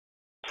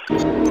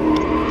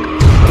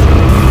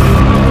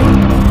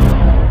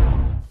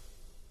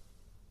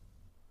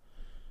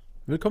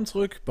Willkommen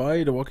zurück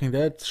bei The Walking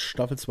Dead,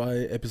 Staffel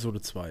 2,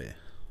 Episode 2.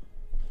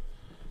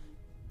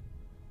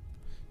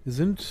 Wir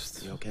sind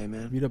okay,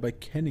 man? wieder bei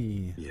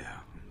Kenny.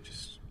 Yeah,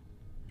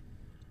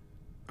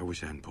 I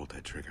wish I hadn't pulled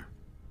that trigger.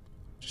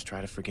 Just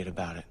try to forget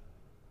about it.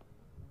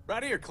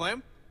 Right here,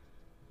 Clem.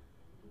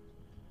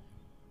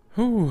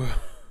 Das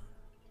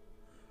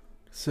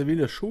ist ja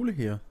wieder Schule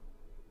hier.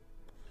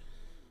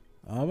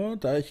 Aber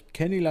da ich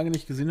Kenny lange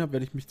nicht gesehen habe,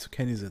 werde ich mich zu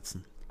Kenny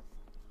setzen.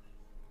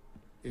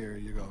 Here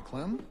you go,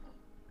 Clem.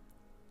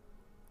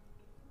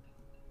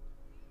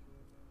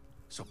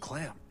 So,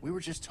 Clem, we were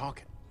just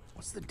talking.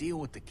 What's the deal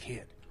with the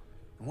kid?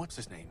 And what's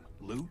his name?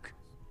 Luke?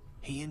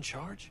 He in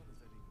charge?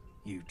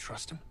 You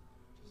trust him?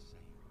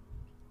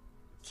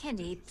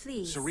 Kenny,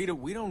 please. Sarita,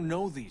 we don't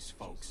know these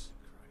folks.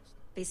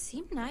 They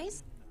seem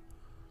nice.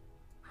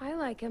 I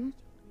like him.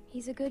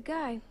 He's a good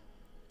guy.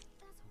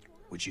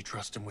 Would you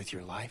trust him with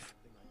your life?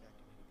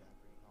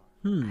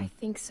 I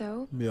think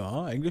so.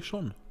 Ja, eigentlich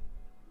schon.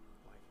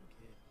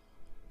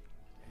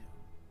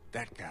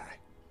 That guy,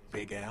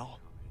 Big Al,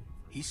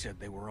 he said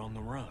they were on the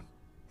run.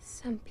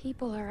 Some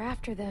people are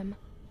after them.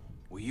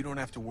 Well, you don't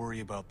have to worry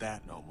about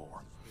that no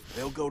more.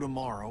 They'll go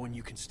tomorrow and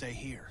you can stay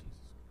here.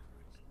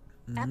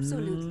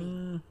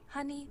 Absolutely.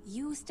 Honey,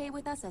 you stay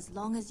with us as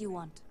long as you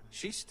want.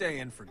 She's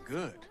staying for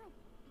good.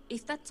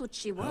 If that's what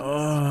she wants.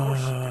 Of course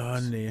she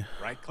does. Nee.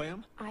 Right,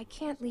 Clem? I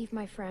can't leave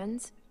my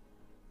friends.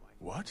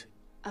 What?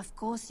 Of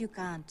course you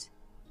can't.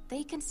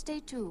 They can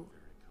stay too.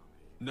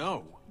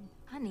 No.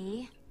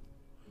 Honey.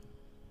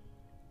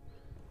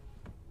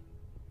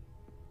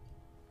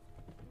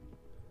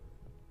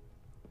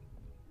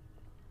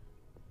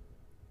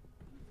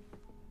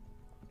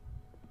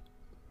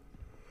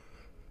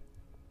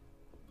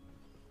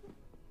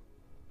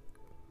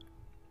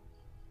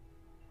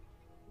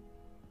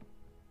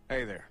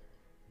 Hey there.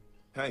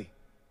 Hey.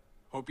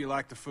 Hope you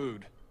like the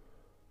food.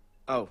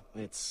 Oh,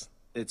 it's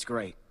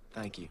great.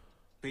 Thank you.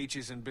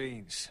 Peaches and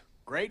beans.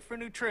 Great for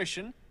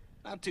nutrition.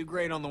 Not too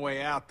great on the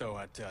way out, though,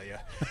 I tell you.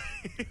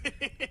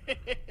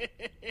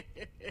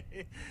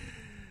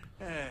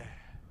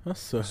 Was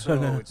zur So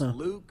Hölle? it's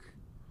Luke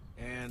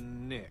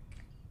and Nick.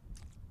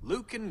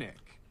 Luke and Nick.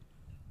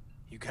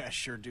 You guys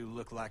sure do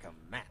look like a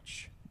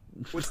match.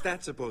 What's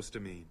that supposed to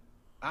mean?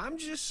 I'm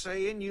just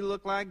saying you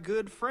look like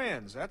good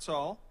friends, that's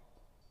all.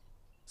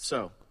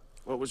 So,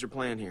 what was your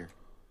plan here?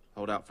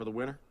 Hold out for the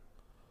winter?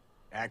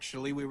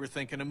 Actually, we were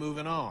thinking of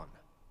moving on.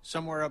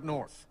 Somewhere up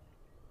north.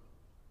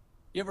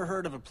 You ever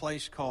heard of a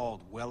place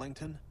called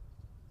Wellington?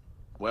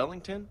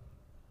 Wellington?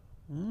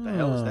 The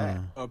hell is that?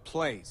 A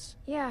place.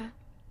 Yeah.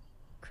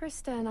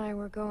 Krista and I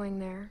were going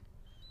there.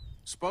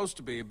 Supposed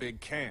to be a big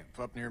camp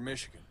up near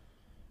Michigan.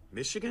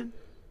 Michigan?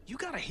 You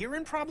got a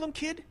hearing problem,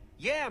 kid?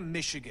 Yeah,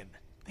 Michigan.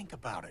 Think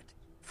about it.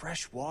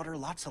 Fresh water,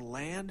 lots of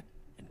land,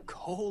 and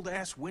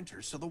cold-ass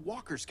winters so the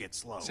walkers get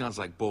slow. Sounds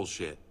like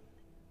bullshit.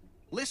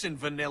 Listen,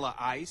 Vanilla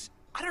Ice,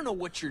 I don't know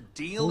what your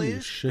deal Holy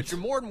is, shit. but you're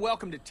more than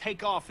welcome to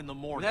take off in the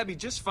Well, morning. that'd be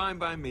just fine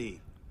by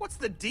me. What's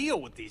the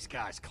deal with these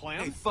guys, Clem?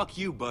 Hey, fuck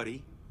you,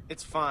 buddy.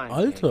 It's fine.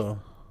 Alter. Kenny.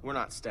 We're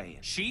not staying.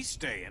 She's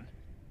staying.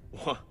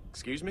 What?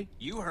 Excuse me?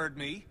 You heard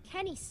me.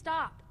 Kenny,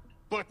 stop.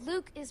 But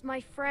Luke is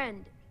my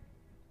friend.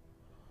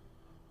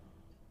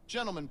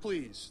 Gentlemen,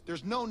 please.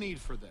 There's no need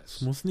for this.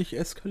 Es muss nicht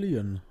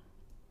eskalieren.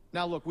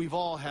 Now look, we've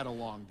all had a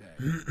long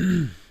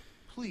day.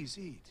 Please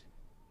eat.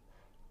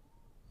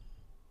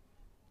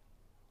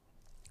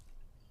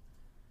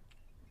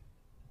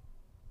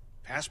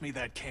 pass me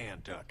that can,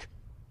 Duck.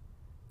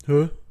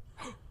 Hä?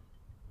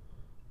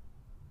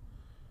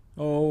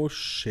 Oh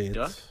shit.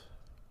 Duck?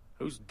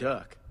 Who's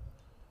Duck?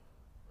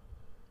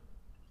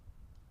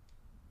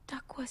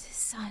 Duck was his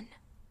son.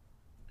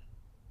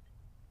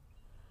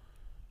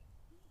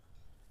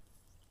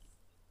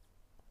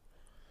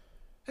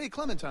 Hey,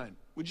 Clementine,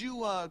 would you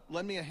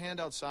lend me a hand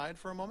outside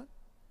for a moment?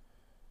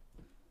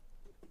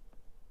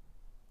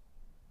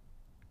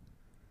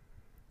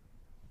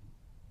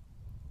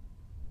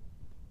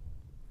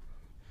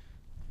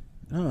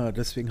 Ah,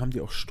 deswegen haben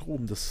die auch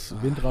Strom. Das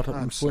Windrad hat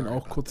man I'm vorhin sorry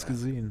auch about kurz that.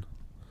 gesehen.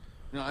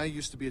 You know, I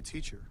used to be a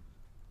teacher,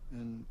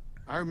 and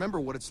I remember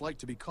what it's like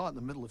to be caught in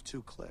the middle of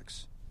two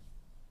cliques.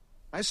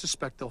 I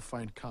suspect they'll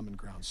find common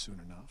ground soon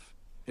enough.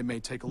 It may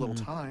take a little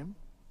time,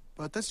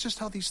 but that's just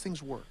how these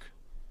things work.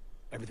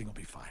 Everything will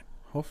be fine.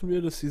 Hoffen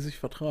wir, dass sie sich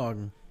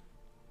vertragen.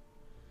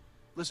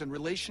 Listen,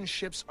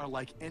 relationships are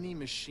like any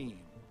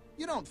machine.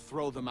 You don't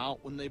throw them out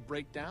when they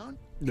break down.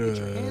 You get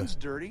your hands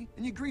dirty,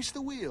 and you grease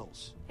the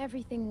wheels.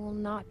 Everything will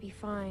not be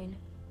fine.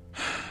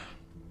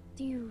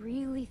 Do you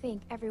really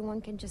think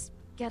everyone can just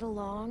get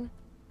along?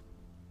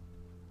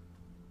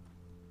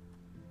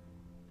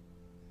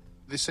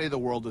 They say the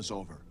world is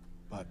over,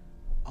 but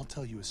I'll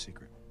tell you a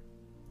secret.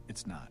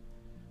 It's not.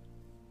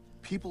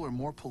 People are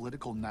more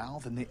political now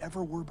than they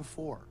ever were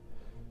before.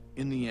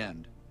 In the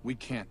end, we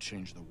can't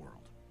change the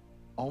world.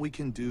 All we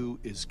can do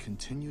is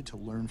continue to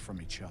learn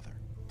from each other,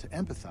 to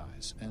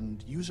empathize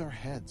and use our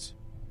heads.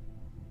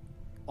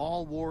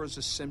 All war is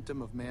a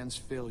symptom of man's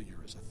failure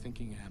as a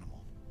thinking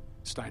animal.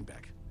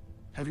 Steinbeck.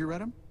 Have you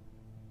read him?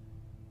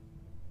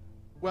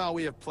 Well,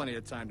 we have plenty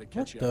of time to What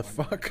catch you the up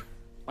on fuck?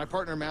 My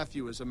partner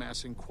Matthew is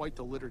amassing quite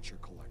the literature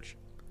collection.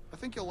 I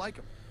think you'll like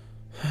him.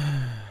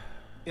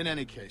 In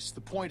any case, the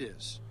point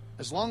is,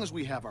 as long as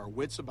we have our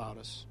wits about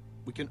us,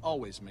 we can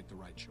always make the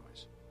right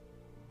choice.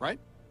 Right?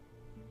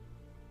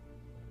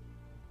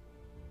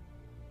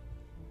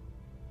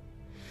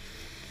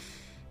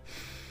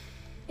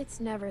 It's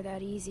never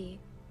that easy.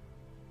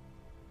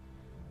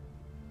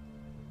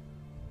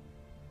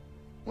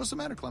 What's the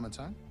matter,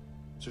 Clementine?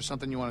 Is there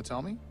something you want to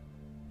tell me?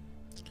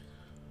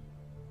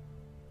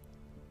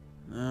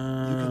 You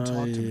can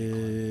talk to me,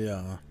 Clem.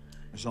 Ja.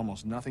 There's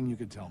almost nothing you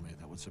could tell me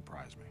that would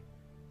surprise me.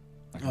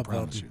 I can Ah,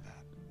 promise pardon. you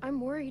that. I'm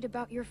worried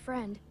about your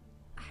friend.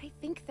 I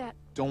think that...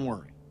 Don't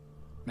worry.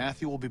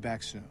 Matthew will be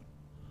back soon.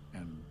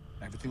 And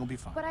everything will be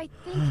fine. But I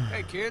think...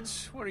 Hey,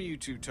 kids, what are you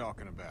two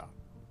talking about?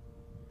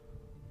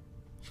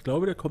 Ich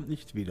glaube, der kommt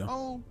nicht wieder.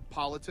 Oh,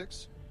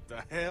 politics.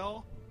 The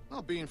hell?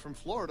 Well, being from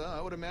Florida,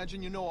 I would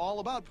imagine you know all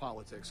about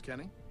politics,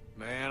 Kenny.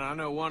 Man, I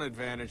know one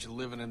advantage of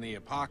living in the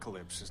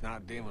apocalypse is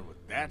not dealing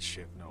with that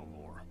shit no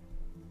more.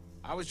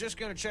 I was just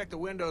gonna check the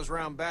windows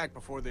round back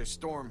before this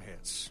storm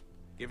hits.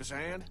 Give us a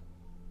hand?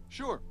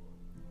 Sure.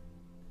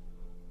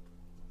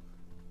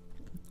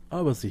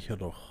 Aber sicher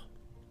doch.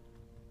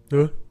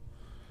 Ja.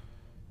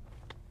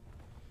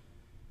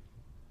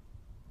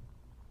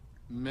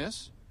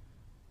 Miss?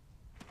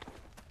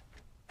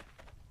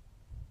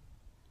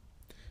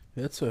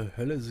 Wer zur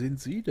Hölle sind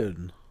Sie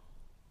denn?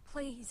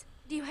 Please,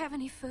 do you have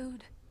any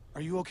food?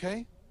 Are you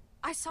okay?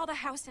 I saw the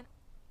house and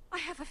I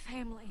have a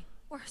family.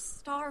 We're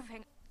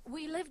starving.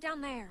 We live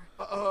down there.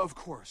 Of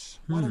course.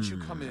 Why don't you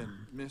come in,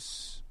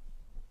 Miss...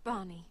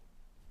 Bonnie.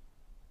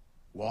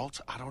 Walt,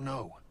 I don't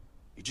know.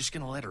 You just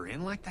gonna let her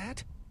in like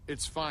that?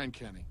 It's fine,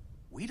 Kenny.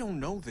 We don't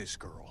know this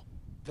girl.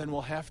 Then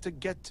we'll have to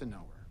get to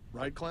know her.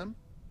 Right, Clem?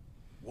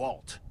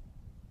 Walt.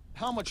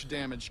 How much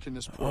damage can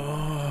this poor...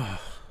 Oh,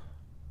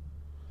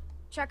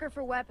 Check her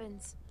for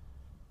weapons.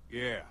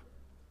 Yeah.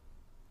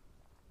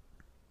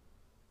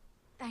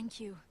 Thank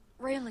you.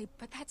 Really,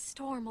 but that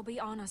storm will be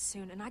on us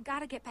soon, and I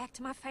gotta get back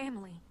to my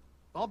family.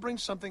 I'll bring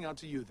something out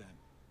to you then.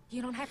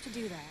 You don't have to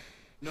do that.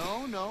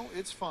 No,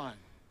 it's fine.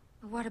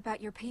 What about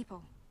your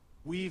people?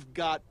 We've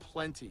got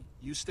plenty.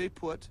 You stay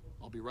put.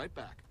 I'll be right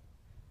back.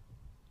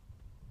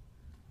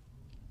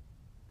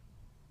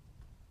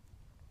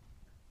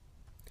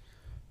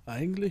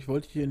 eigentlich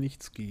wollte ich ihr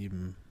nichts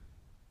geben.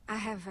 I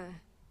have a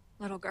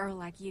little girl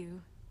like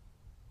you.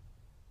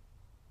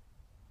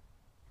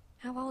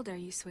 How old are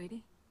you,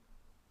 sweetie?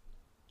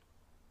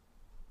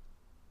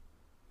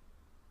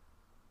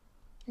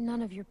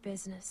 None of your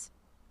business.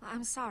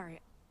 I'm sorry.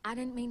 I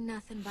didn't mean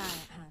nothing by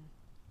it, hon.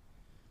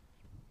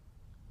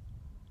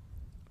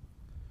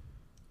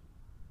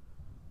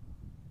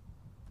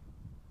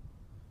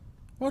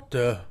 What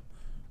the?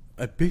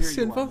 Ein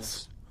bisschen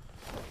was?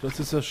 Das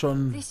ist ja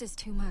schon... This is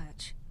too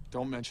much.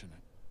 Don't mention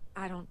it.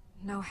 I don't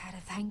know how to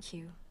thank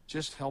you.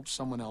 Just help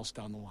someone else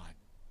down the line.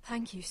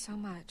 Thank you so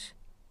much.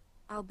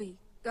 I'll be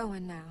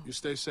going now. You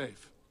stay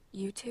safe.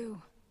 You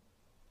too.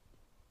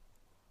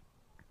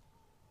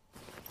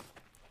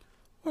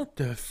 What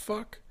the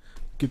fuck?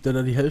 Gibt er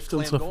da die Hälfte Clem,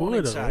 unserer go on Vorräte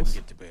inside and raus?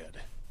 get to bed.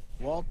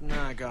 Walt and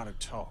I gotta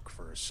talk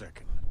for a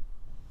second.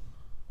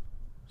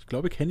 Ich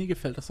glaube, Kenny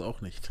gefällt das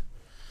auch nicht.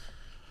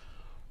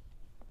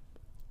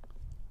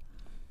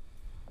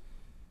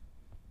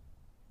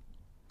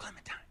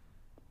 Clementine,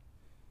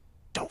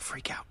 don't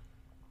freak out.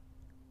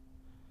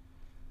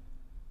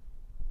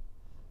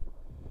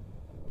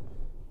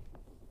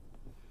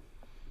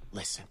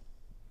 Listen,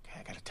 okay,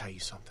 I gotta tell you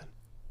something.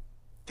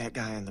 That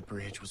guy on the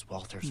bridge was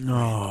Walter's friend.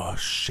 Oh,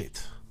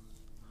 shit.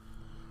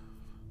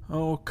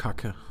 Oh,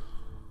 Kacke.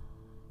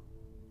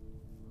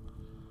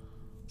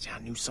 See, I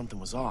knew something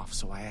was off,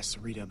 so I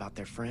asked Sarita about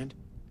their friend.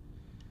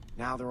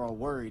 Now they're all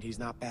worried he's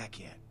not back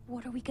yet.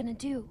 What are we gonna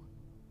do?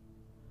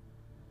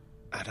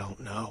 I don't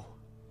know.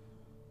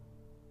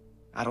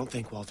 I don't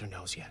think Walter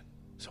knows yet,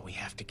 so we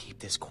have to keep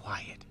this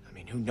quiet. I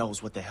mean, who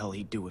knows what the hell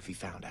he'd do if he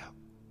found out.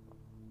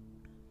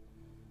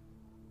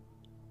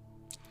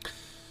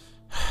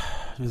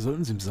 Wir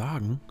sollten es ihm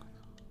sagen.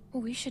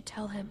 We should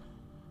tell him.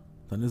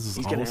 Dann ist es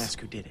He's gonna raus.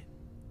 ask who did it,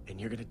 and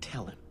you're gonna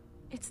tell him.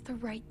 It's the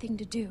right thing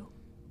to do.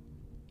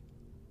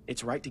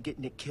 It's right to get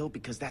Nick killed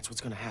because that's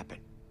what's gonna happen.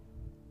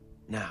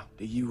 Now,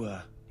 do you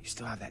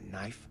still have that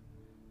knife?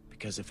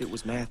 Because if it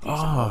was Matthew's,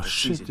 and Ah, Walter sees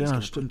shit, it, he's ja,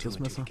 gonna stimmt, put two das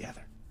and two Messer.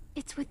 together.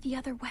 It's with the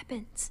other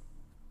weapons.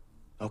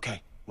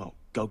 Okay, well,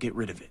 go get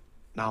rid of it.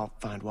 And I'll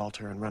find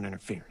Walter and run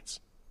interference.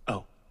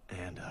 Oh,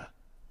 and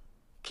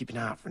keep an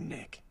eye out for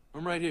Nick.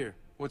 I'm right here.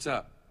 What's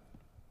up?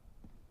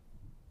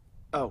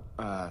 Oh,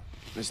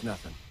 there's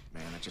nothing,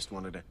 man. I just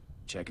wanted to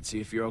check and see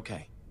if you're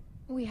okay.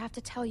 We have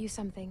to tell you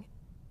something.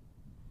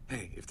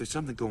 Hey, if there's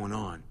something going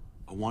on,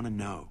 I want to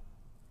know.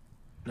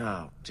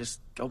 No, just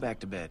go back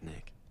to bed,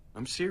 Nick.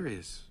 I'm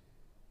serious.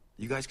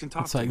 You guys can Wir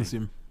talk to zeigen me. es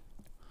ihm.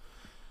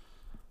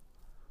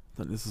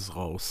 Dann ist es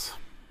raus.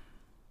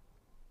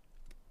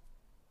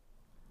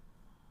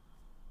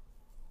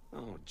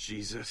 Oh,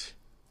 Jesus.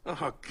 Oh,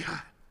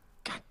 God.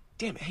 God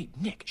damn it. Hey,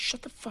 Nick,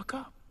 shut the fuck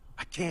up.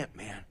 I can't,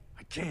 man.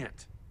 I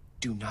can't.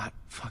 Do not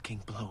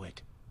fucking blow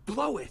it.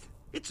 Blow it.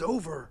 It's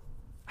over.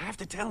 I have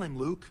to tell him,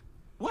 Luke.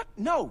 What?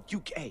 No,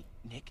 hey,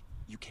 Nick,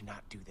 you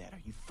cannot do that.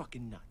 Are you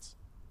fucking nuts?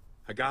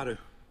 I gotta.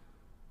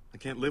 I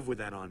can't live with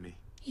that on me.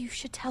 You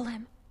should tell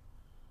him.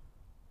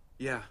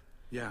 Yeah.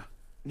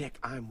 Nick,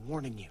 I'm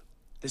warning you.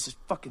 This is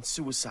fucking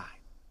suicide.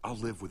 I'll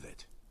live with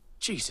it.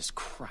 Jesus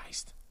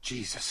Christ.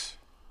 Jesus.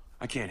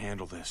 I can't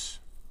handle this.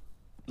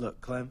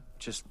 Look, Clem,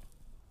 just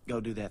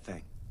go do that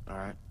thing,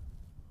 alright?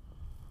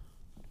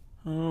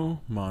 Oh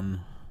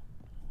Mann.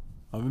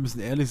 Aber wir müssen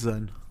ehrlich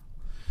sein.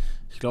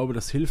 Ich glaube,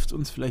 das hilft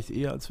uns vielleicht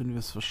eher, als wenn wir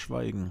es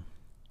verschweigen.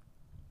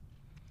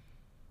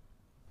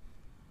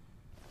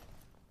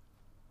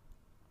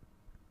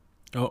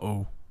 Oh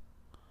oh.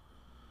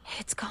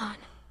 It's gone.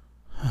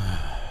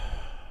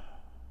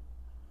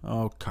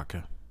 Oh,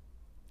 Kacke.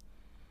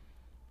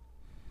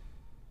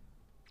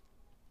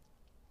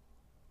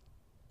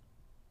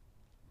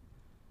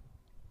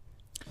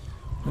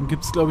 Dann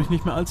gibt es, glaube ich,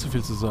 nicht mehr allzu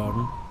viel zu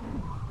sagen.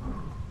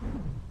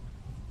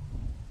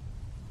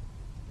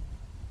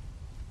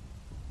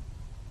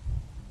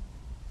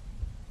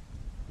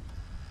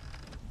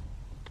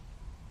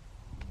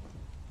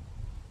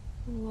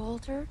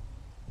 Walter?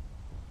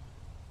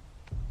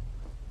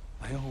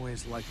 I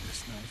always liked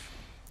this knife.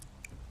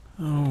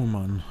 Oh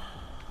Mann.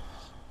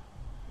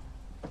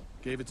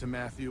 Gave it to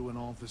Matthew when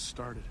all this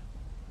started.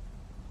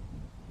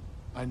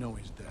 I know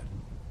he's dead.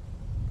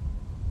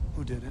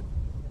 Who did it?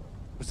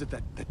 Was it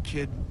that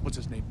kid? What's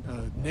his name?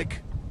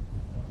 Nick?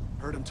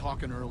 Heard him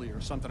talking earlier,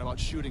 something about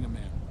shooting a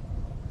man.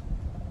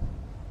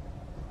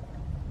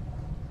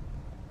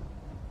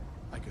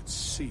 I could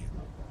see it.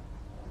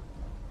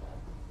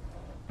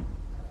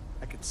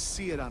 I could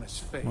see it on his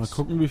face. Mal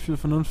gucken, wie viel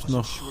Vernunft Wasn't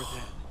noch sure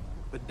then,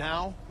 but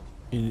now,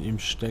 in ihm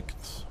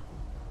steckt.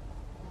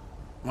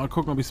 Mal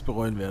gucken, ob ich es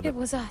bereuen werde. It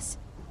was us.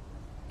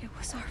 It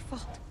was our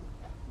fault.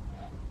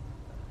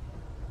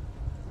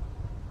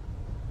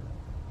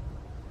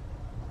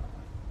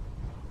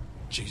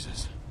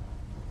 Jesus.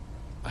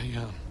 I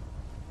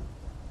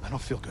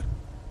don't feel good.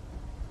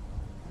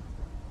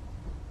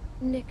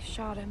 Nick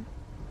shot him.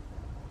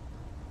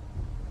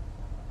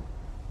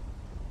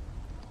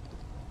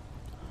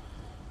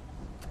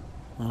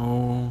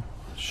 Oh,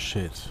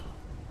 shit.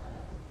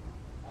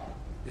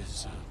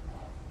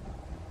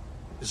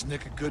 Is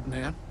Nick a good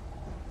man?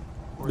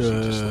 Or is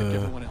he just like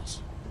everyone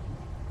else?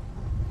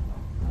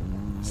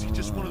 Is he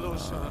just one of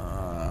those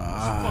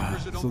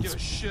fuckers that don't give a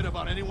shit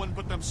about anyone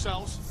but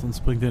themselves?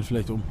 Sonst bringt er ihn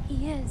vielleicht um.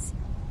 He is.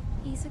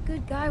 He's a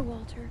good guy,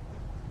 Walter.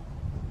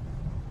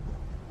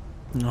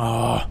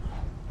 Ah.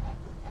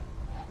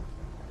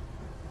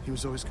 He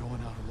was always going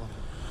out alone.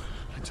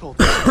 I told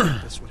him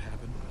this would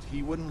happen, but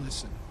he wouldn't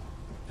listen.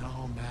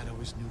 No, Matt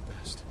always knew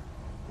best.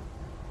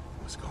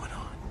 What's going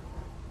on?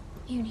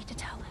 You need to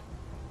tell him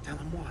Tell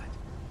him what?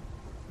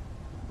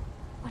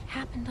 what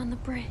happened on the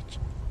bridge.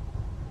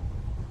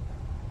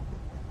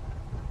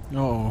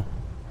 Oh.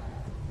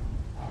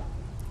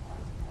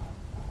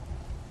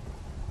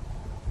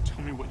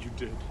 Tell me what you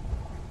did.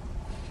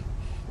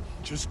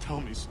 Just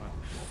tell me, son.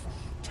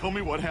 Tell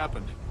me what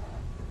happened.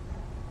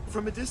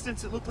 From a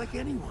distance, it looked like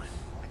anyone.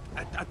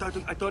 I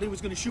thought he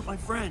was going to shoot my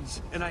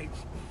friends, and I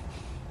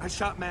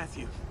shot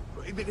Matthew.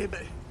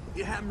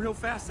 It happened real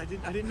fast. I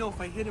didn't know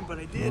if I hit him, but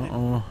I did.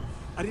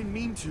 I didn't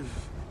mean to.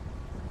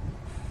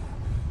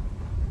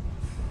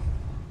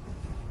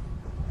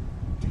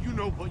 Do you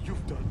know what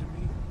you've done to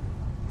me?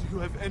 Do you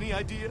have any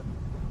idea?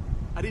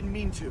 I didn't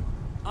mean to.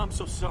 I'm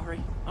so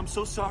sorry. I'm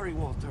so sorry,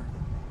 Walter.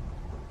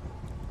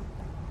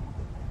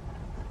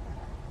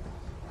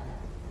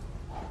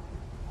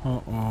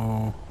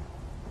 Oh.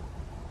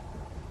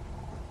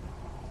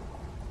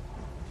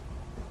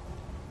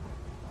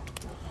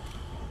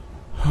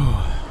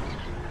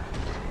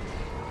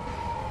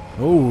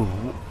 Oh.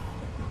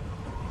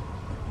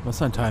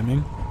 Was ein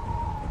Timing.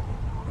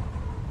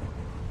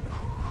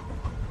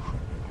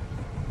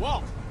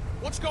 Walt,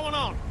 what's going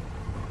on?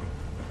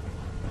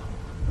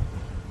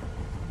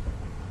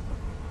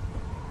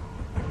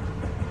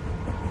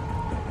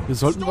 Wir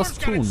sollten was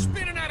Storm's got it tun.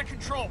 spinning out of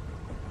control.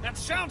 That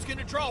sound's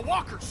gonna draw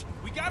walkers.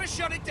 We gotta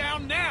shut it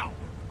down now.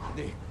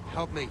 Nick,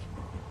 help me.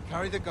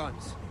 Carry the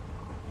guns.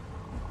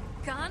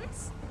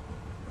 Guns?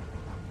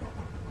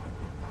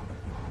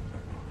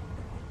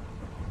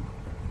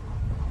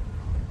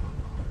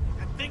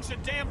 That thing's a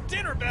damn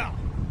dinner bell.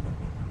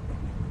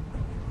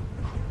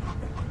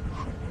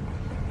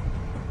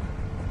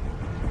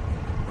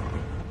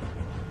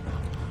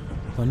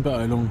 Dann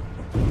Beeilung.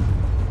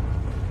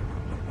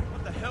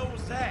 What the hell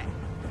was that?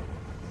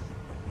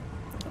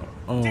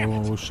 Damn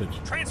Oh it. shit.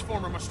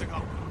 Transformer must have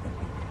gone.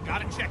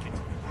 Gotta check it.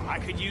 I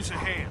could use a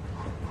hand.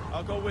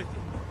 I'll go with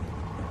you.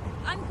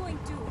 I'm going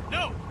to.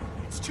 No,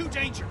 it's too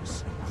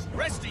dangerous.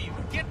 Rest of you,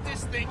 get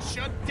this thing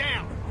shut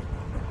down.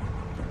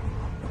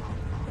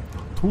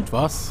 Tut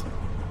was.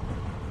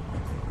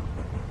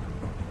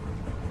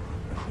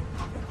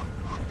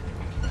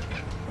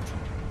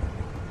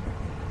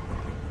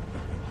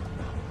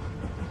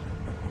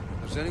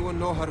 Does anyone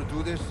know how to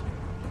do this?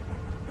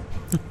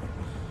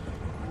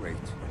 Great.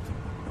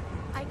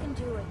 I can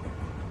do it.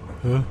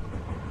 Hä?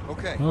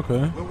 Okay.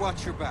 Okay. We'll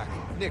watch your back.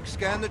 Nick,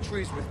 scan the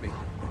trees with me.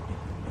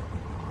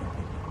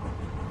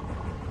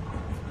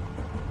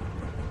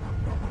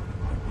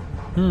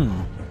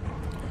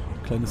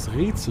 Kleines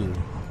Rätsel.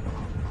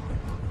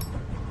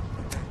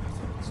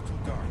 It's too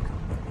dark.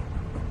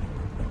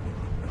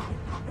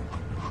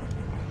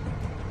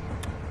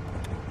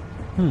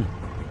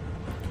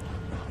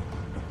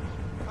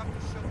 Have to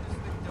shut this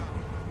thing down.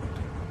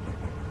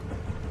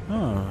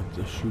 Ah,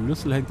 der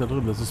Schlüssel hängt da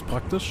drin. Das ist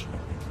praktisch.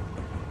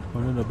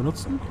 Wollen wir ihn da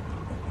benutzen? I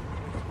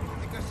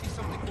think I see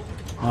something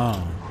moving Ah,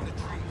 in the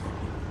trees.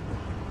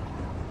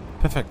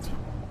 perfekt.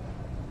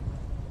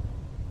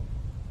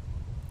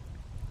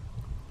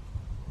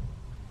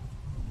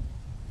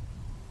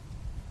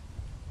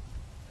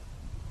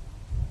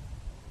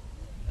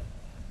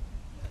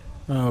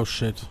 Oh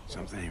shit.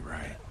 Something ain't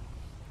right.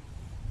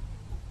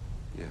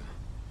 Yeah.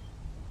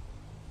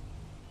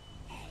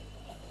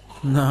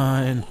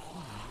 Nein.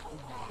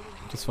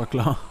 Das war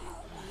klar.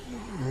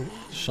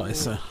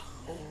 Scheiße.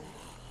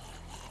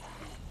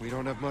 We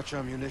don't have much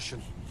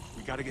ammunition.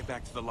 We gotta get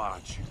back to the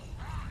lodge.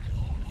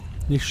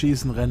 Nicht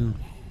schießen, rennen.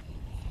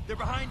 They're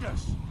behind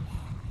us.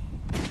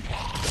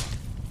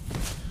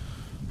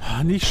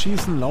 Nicht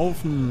schießen,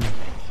 laufen.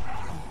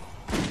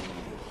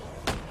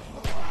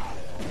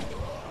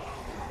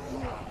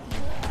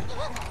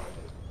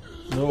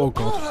 Oh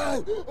Gott.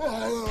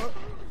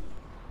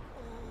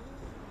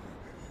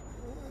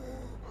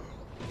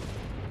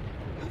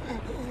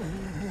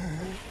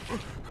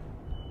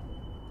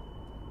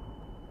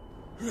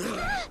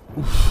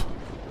 Uff.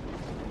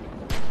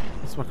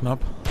 Das war knapp.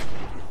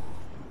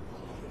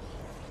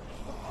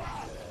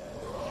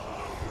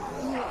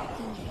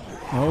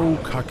 Oh,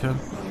 Kacke.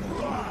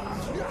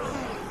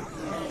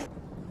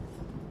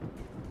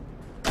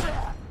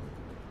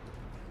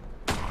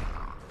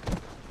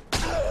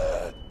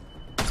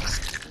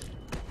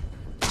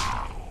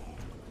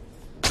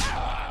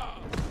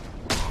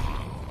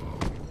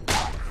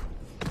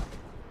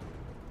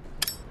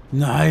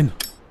 Nein.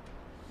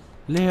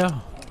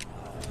 Leer.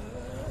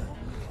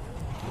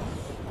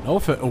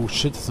 Laufe. Oh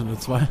shit, das sind nur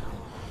zwei.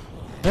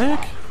 Weg.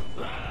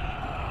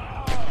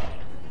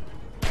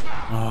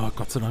 Ah,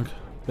 Gott sei Dank.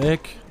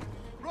 Weg.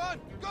 Run!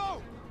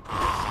 Go!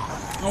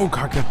 Oh,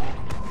 Kacke.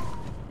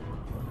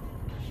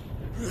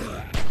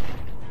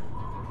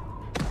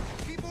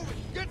 Keep moving!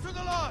 Get to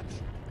the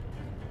lodge!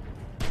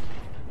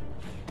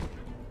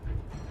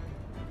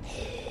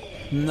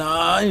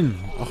 Nein.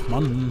 Ach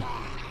Mann.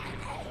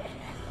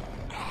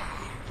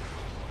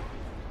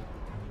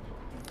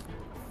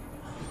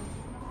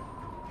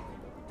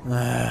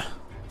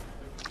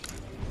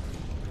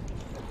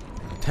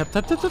 Tap,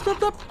 tap, tap, tap, tap,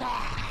 tap.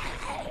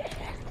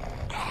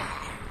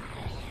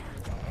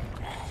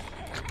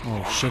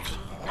 Oh, shit.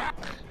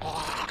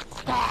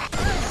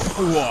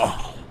 Oh.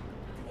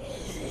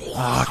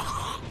 Ah,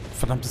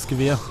 verdammtes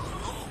Gewehr.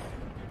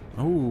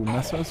 Oh,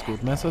 Messer ist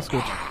gut, Messer ist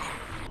gut.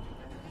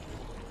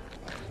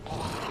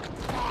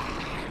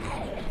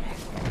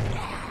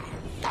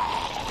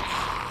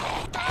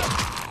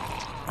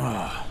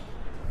 Ah.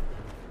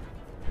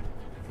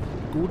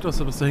 Gut, dass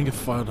er das dahin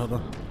gefeuert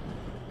hat.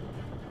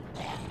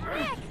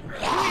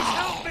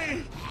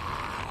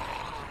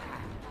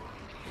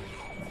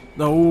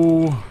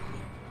 Oh.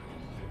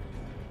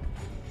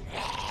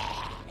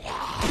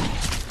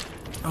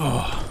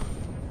 Oh.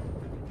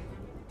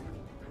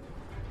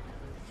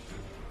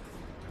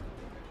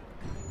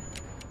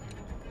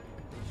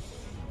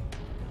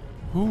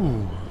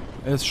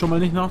 Er ist schon mal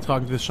nicht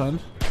nachtragend, wie es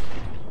scheint.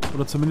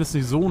 Oder zumindest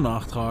nicht so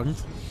nachtragend.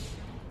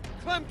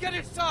 Clem, get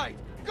inside!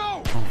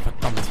 Go! Oh,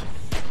 verdammt.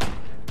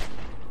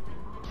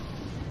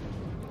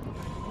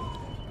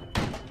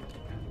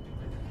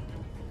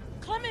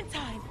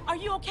 Clementine, are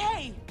you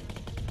okay?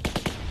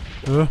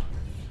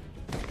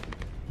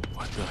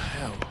 What the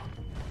hell?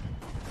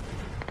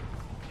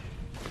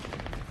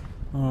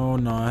 Oh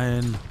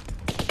nein.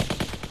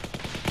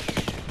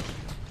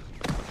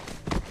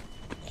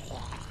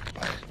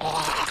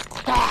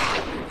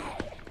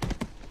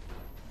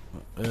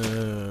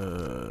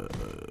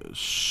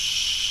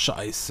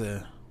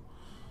 Scheiße.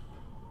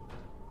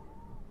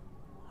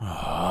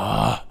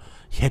 Ah,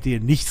 ich hätte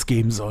ihr nichts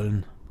geben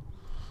sollen.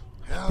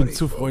 Ich bin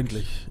zu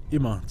freundlich.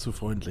 Immer zu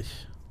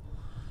freundlich.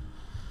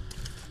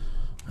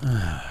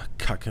 Ah,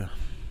 Kacke.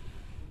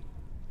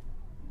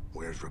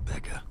 Where's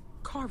Rebecca?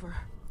 Carver.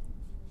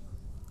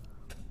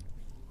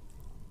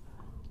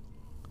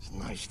 It's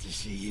nice to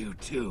see you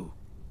too.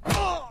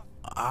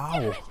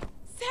 Au.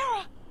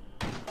 Sarah!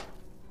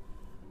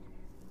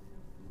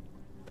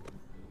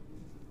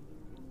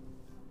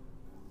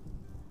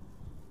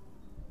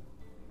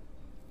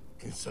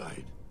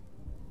 Inside.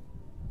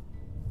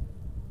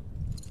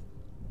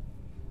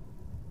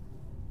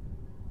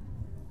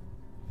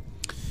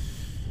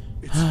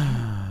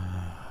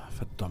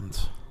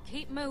 Verdammt.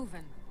 Keep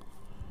moving.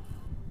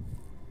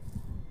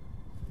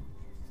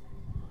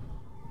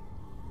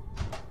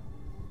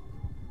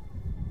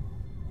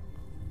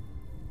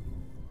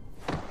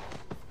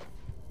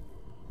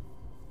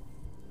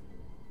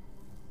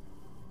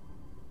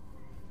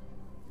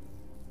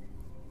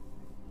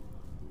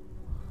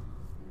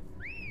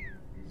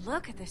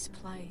 Look at this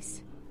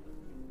place.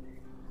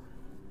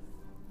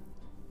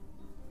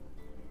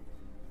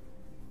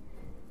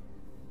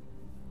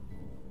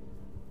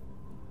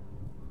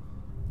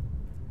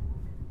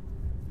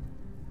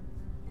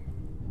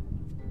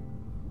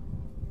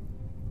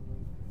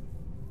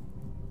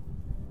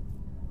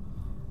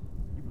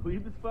 You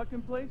believe this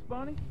fucking place,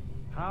 Bonnie?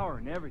 Power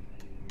and everything.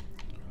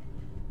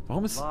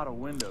 Warum ist A lot of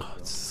windows, though.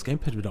 das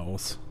Gamepad wieder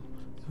aus?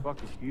 It's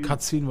fucking huge.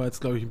 Cutscene war jetzt,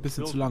 glaube ich, ein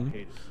bisschen zu lang.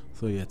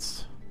 So,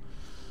 jetzt.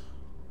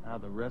 Now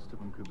the rest of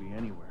them could be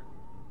anywhere.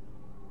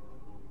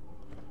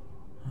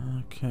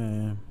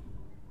 Okay.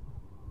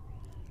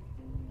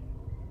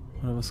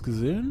 Hat er was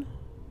gesehen?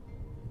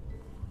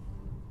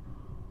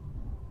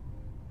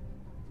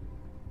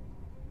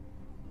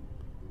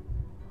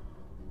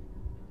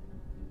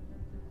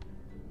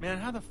 Man,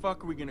 how the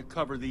fuck are we gonna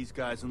cover these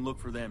guys and look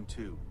for them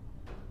too?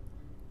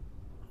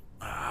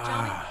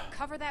 Johnny,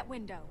 cover that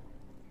window.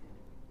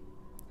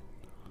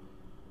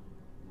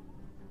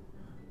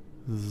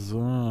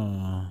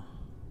 So.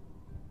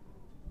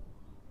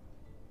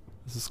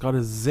 Das ist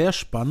gerade sehr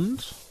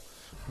spannend.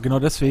 Genau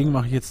deswegen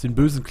mache ich jetzt den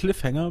bösen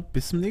Cliffhanger.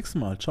 Bis zum nächsten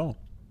Mal. Ciao.